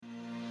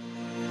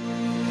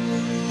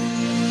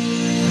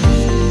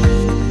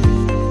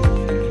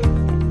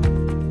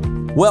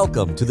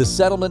Welcome to the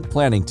Settlement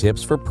Planning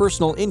Tips for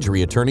Personal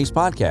Injury Attorneys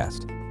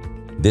podcast.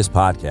 This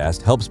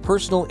podcast helps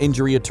personal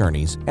injury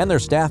attorneys and their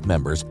staff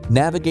members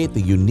navigate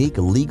the unique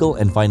legal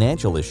and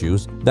financial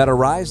issues that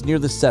arise near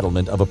the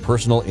settlement of a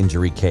personal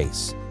injury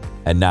case.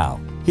 And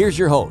now, here's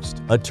your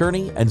host,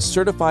 attorney and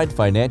certified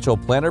financial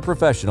planner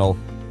professional,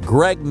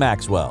 Greg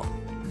Maxwell.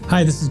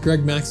 Hi, this is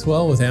Greg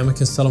Maxwell with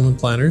Amicus Settlement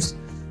Planners.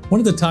 I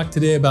wanted to talk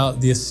today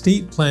about the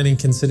estate planning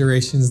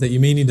considerations that you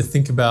may need to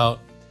think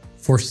about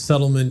for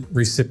settlement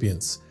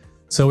recipients.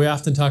 So we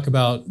often talk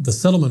about the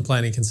settlement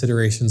planning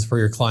considerations for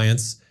your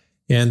clients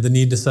and the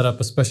need to set up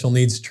a special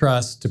needs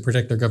trust to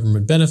protect their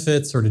government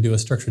benefits or to do a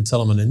structured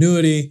settlement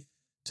annuity,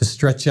 to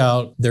stretch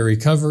out their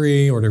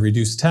recovery or to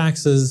reduce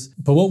taxes.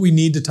 But what we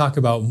need to talk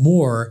about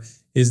more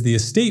is the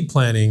estate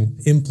planning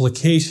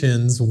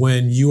implications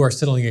when you are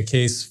settling a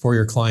case for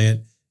your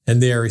client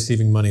and they are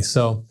receiving money.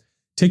 So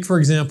take, for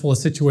example, a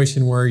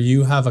situation where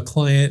you have a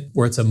client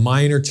where it's a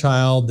minor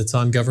child that's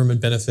on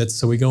government benefits.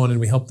 So we go in and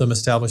we help them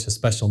establish a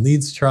special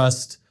needs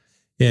trust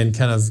and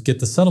kind of get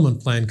the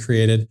settlement plan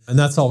created. And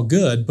that's all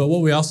good. But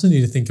what we also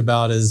need to think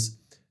about is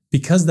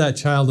because that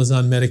child is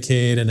on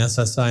Medicaid and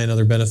SSI and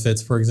other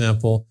benefits, for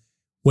example,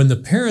 when the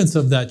parents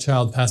of that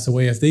child pass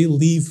away, if they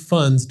leave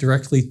funds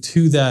directly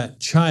to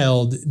that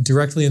child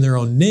directly in their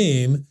own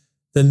name,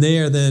 then they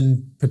are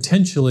then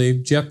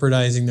potentially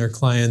jeopardizing their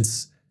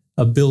client's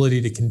ability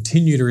to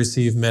continue to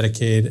receive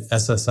Medicaid,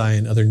 SSI,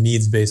 and other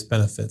needs-based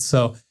benefits.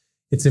 So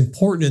it's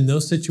important in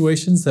those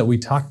situations that we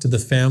talk to the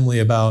family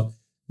about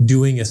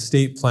doing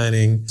estate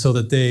planning so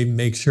that they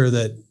make sure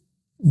that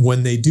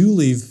when they do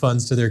leave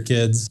funds to their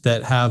kids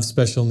that have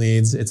special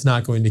needs, it's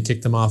not going to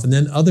kick them off. And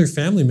then other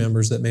family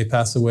members that may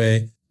pass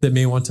away that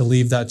may want to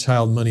leave that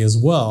child money as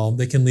well,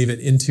 they can leave it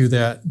into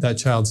that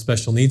child's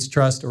special needs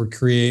trust or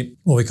create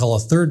what we call a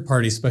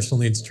third-party special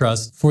needs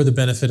trust for the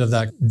benefit of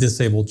that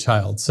disabled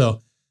child.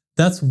 So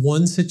that's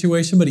one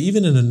situation, but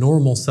even in a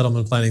normal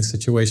settlement planning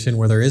situation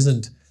where there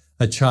isn't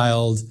a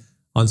child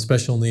on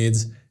special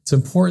needs, it's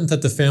important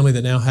that the family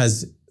that now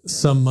has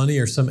some money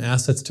or some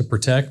assets to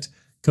protect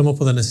come up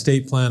with an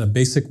estate plan, a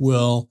basic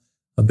will,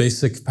 a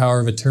basic power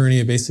of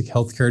attorney, a basic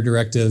healthcare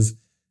directive,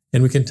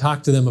 and we can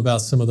talk to them about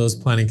some of those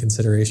planning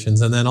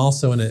considerations. And then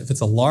also, if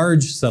it's a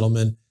large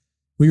settlement,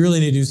 we really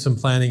need to do some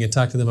planning and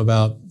talk to them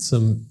about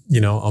some,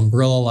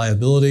 umbrella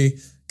liability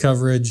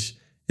coverage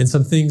and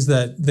some things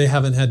that they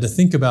haven't had to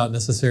think about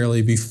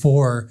necessarily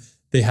before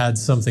they had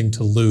something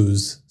to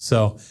lose.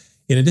 So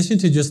in addition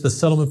to just the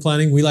settlement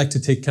planning, we like to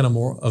take kind of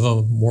more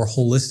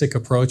holistic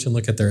approach and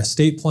look at their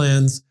estate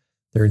plans,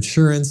 their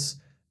insurance,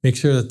 make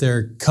sure that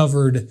they're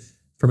covered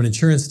from an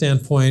insurance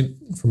standpoint,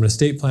 from an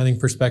estate planning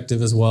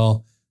perspective as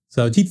well.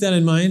 So keep that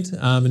in mind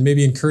and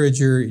maybe encourage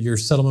your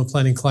settlement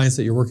planning clients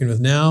that you're working with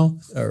now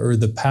or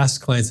the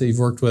past clients that you've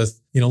worked with.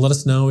 Let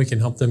us know. We can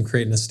help them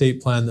create an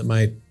estate plan that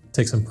might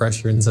take some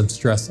pressure and some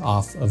stress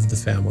off of the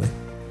family.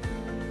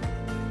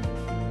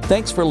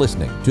 Thanks for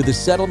listening to the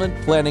Settlement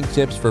Planning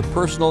Tips for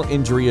Personal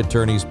Injury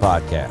Attorneys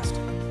podcast.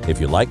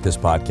 If you like this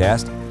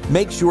podcast,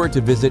 make sure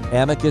to visit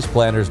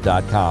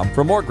amicusplanners.com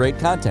for more great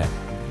content,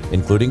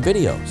 including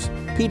videos,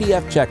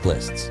 PDF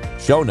checklists,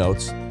 show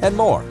notes, and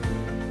more.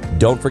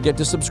 Don't forget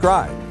to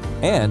subscribe,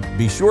 and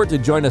be sure to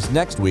join us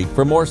next week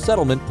for more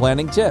settlement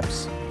planning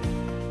tips.